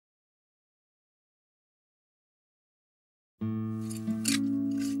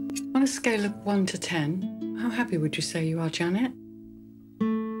On a scale of 1 to 10, how happy would you say you are, Janet? Are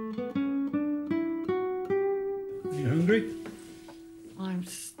you hungry? I'm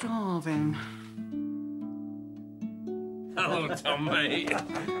starving. Hello, Tom, mate.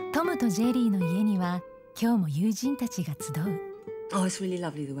 トムとジェリーの家には今日も友人たちが集う。Oh, it's really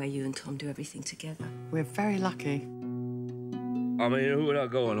lovely the way you and Tom do everything together. We're very lucky. I mean, who would I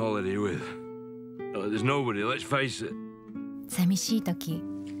go on holiday with? There's nobody, let's face it. 寂しい時、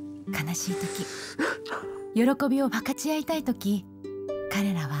悲しい時、喜びを分かち合いたい時、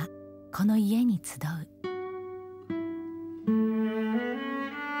彼らはこの家に集う。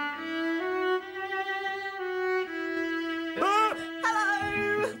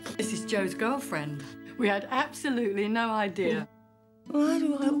This is Joe's girlfriend. We had absolutely no idea. Why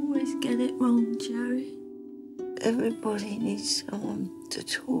do I always get it wrong, Joey? Everybody needs someone to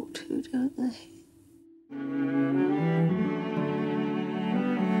talk to, don't they?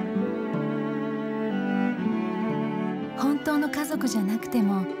 本当の家族じゃなくて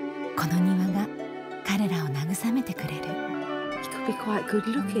も、この庭が彼らを慰めてくれる。He could be quite good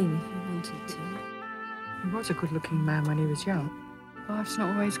looking if he wanted to. He was a good-looking man when he was young. Life's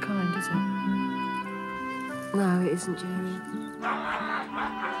not always kind, is it? No, it isn't, Jerry.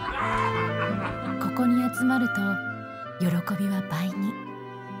 ここに集まると、喜びは倍に、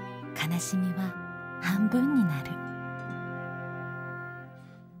悲しみは半分になる。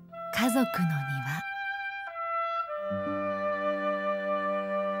家族の庭。